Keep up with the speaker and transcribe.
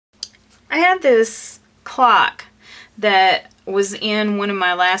I had this clock that was in one of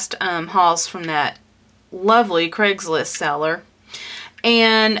my last hauls from that lovely Craigslist seller.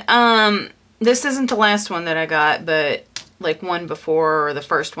 And this isn't the last one that I got, but like one before or the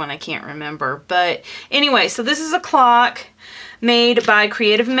first one, I can't remember. But anyway, so this is a clock made by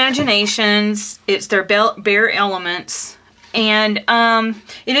Creative Imaginations. It's their Bare Elements. And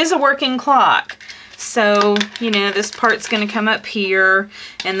it is a working clock. So, you know, this part's going to come up here,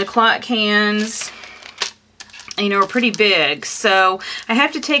 and the clock hands, you know, are pretty big. So I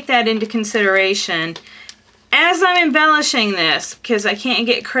have to take that into consideration as I'm embellishing this, because I can't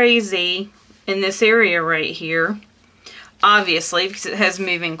get crazy in this area right here, obviously, because it has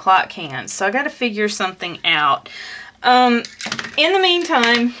moving clock hands. So I got to figure something out. In the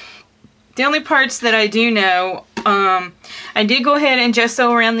meantime, the only parts that I do know, I did go ahead and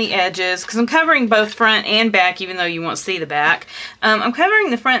gesso around the edges, because I'm covering both front and back, even though you won't see the back. I'm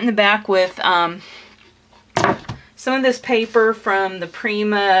covering the front and the back with some of this paper from the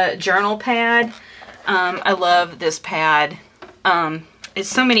Prima journal pad. I love this pad. It's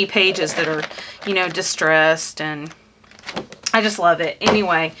so many pages that are, you know, distressed, and I just love it.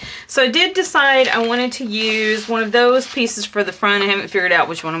 Anyway, so I did decide I wanted to use one of those pieces for the front. I haven't figured out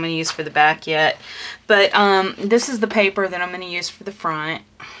which one I'm going to use for the back yet. But this is the paper that I'm going to use for the front.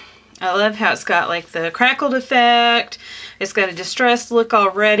 I love how it's got like the crackled effect. It's got a distressed look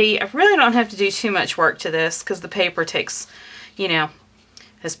already. I really don't have to do too much work to this because the paper takes, you know,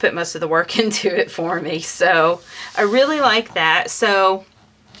 has put most of the work into it for me. So I really like that. So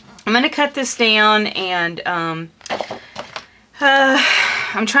I'm going to cut this down, and I'm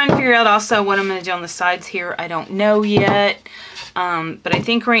trying to figure out also what I'm going to do on the sides here. I don't know yet. But I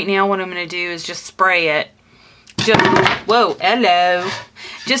think right now what I'm going to do is just spray it. Just, whoa, hello.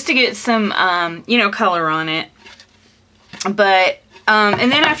 Just to get some, you know, color on it. But,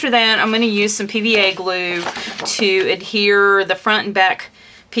 and then after that, I'm going to use some PVA glue to adhere the front and back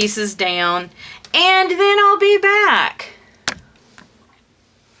pieces down. And then I'll be back.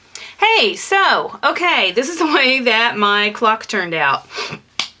 Hey, so, okay, this is the way that my clock turned out.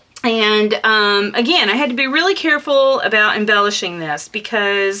 And, again, I had to be really careful about embellishing this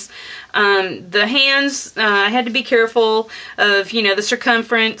because the hands, I had to be careful of, you know, the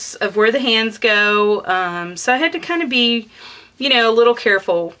circumference of where the hands go. So I had to kind of be, you know, a little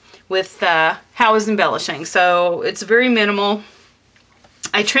careful with how I was embellishing. So it's very minimal.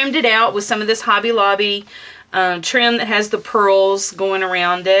 I trimmed it out with some of this Hobby Lobby trim that has the pearls going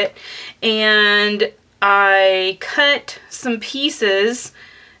around it. And I cut some pieces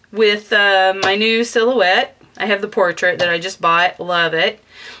with my new silhouette. I have the portrait that I just bought. Love it.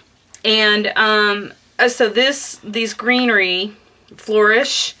 And so these greenery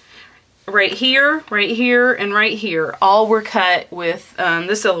flourish right here, and right here, all were cut with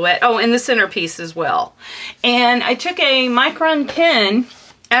the silhouette. Oh, and the centerpiece as well. And I took a micron pen.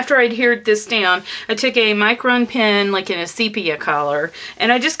 After I adhered this down, I took a micron pen, like in a sepia color,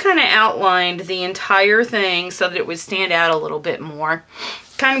 and I just kind of outlined the entire thing so that it would stand out a little bit more.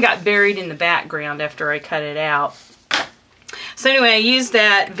 Kind of got buried in the background after I cut it out. So anyway, I used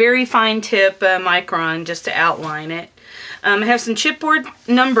that very fine tip micron just to outline it. I have some chipboard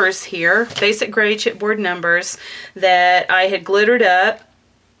numbers here, basic gray chipboard numbers that I had glittered up.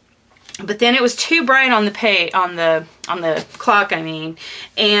 But then it was too bright on the clock, I mean,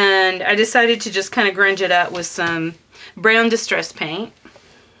 and I decided to just kind of grunge it up with some brown distress paint.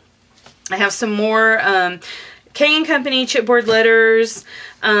 I have some more K & Company chipboard letters,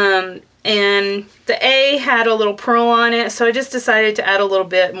 and the A had a little pearl on it, so I just decided to add a little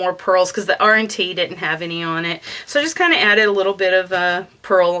bit more pearls because the R&T didn't have any on it. So I just kind of added a little bit of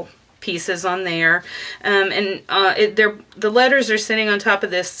pearl pieces on there, and the letters are sitting on top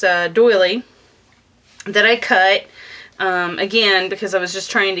of this doily that I cut, again, because I was just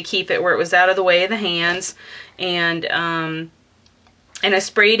trying to keep it where it was out of the way of the hands, and I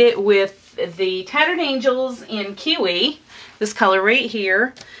sprayed it with the Tattered Angels in Kiwi, this color right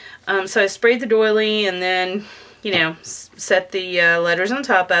here. So I sprayed the doily and then, you know, set the letters on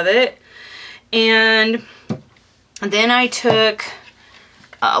top of it, and then I took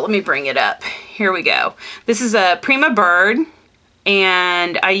let me bring it up. Here we go. This is a Prima bird,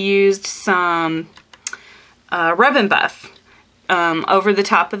 and I used some Rub and Buff over the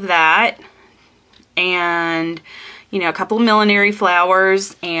top of that, and, you know, a couple of millinery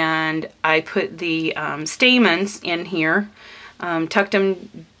flowers, and I put the stamens in here, tucked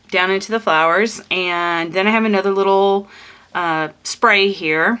them down into the flowers, and then I have another little spray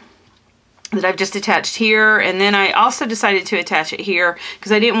here that I've just attached here, and then I also decided to attach it here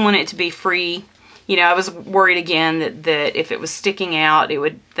because I didn't want it to be free you know, I was worried again that if it was sticking out,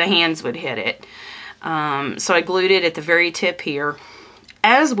 the hands would hit it. So I glued it at the very tip here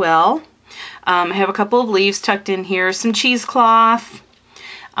as well. I have a couple of leaves tucked in here, some cheesecloth,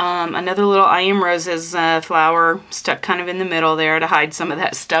 another little I Am Roses flower stuck kind of in the middle there to hide some of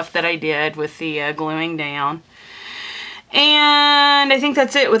that stuff that I did with the gluing down. And I think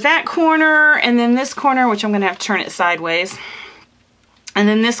that's it with that corner. And then this corner, which I'm going to have to turn it sideways. And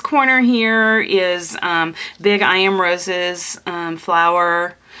then this corner here is big I Am Roses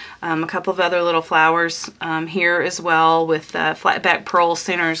flower. A couple of other little flowers here as well with flat back pearl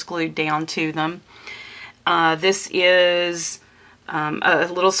centers glued down to them. This is a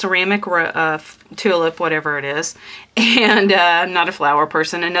little ceramic tulip, whatever it is, and I'm not a flower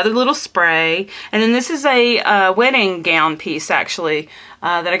person. Another little spray, and then this is a wedding gown piece actually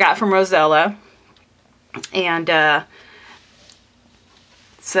that I got from Rosella, and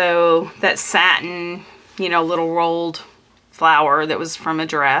so that satin, you know, little rolled flower that was from a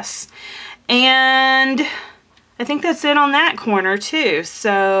dress. And I think that's it on that corner too.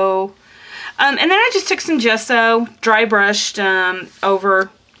 So and then I just took some gesso, dry brushed over,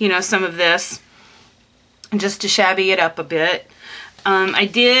 you know, some of this just to shabby it up a bit. I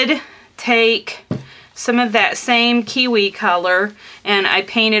did take some of that same kiwi color and I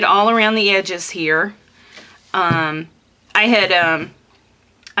painted all around the edges here. I had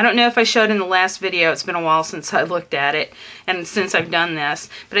I don't know if I showed in the last video, it's been a while since I looked at it and since I've done this,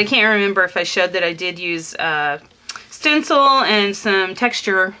 but I can't remember if I showed that I did use stencil and some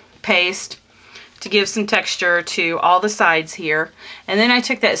texture paste to give some texture to all the sides here. And then I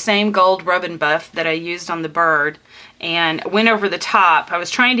took that same gold rub and buff that I used on the bird and went over the top. I was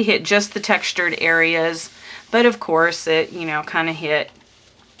trying to hit just the textured areas, but of course it, you know, kind of hit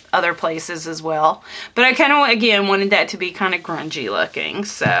other places as well. But I kind of, again, wanted that to be kind of grungy looking.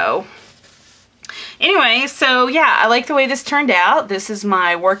 So anyway, so yeah, I like the way this turned out. This is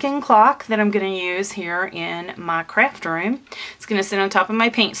my working clock that I'm going to use here in my craft room. It's going to sit on top of my my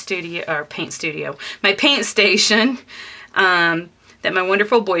paint station that my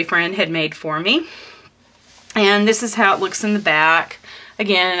wonderful boyfriend had made for me. And this is how it looks in the back.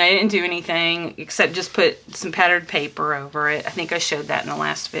 Again, I didn't do anything except just put some patterned paper over it. I think I showed that in the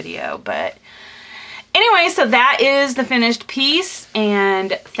last video. But anyway, so that is the finished piece.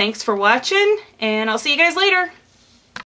 And thanks for watching. And I'll see you guys later.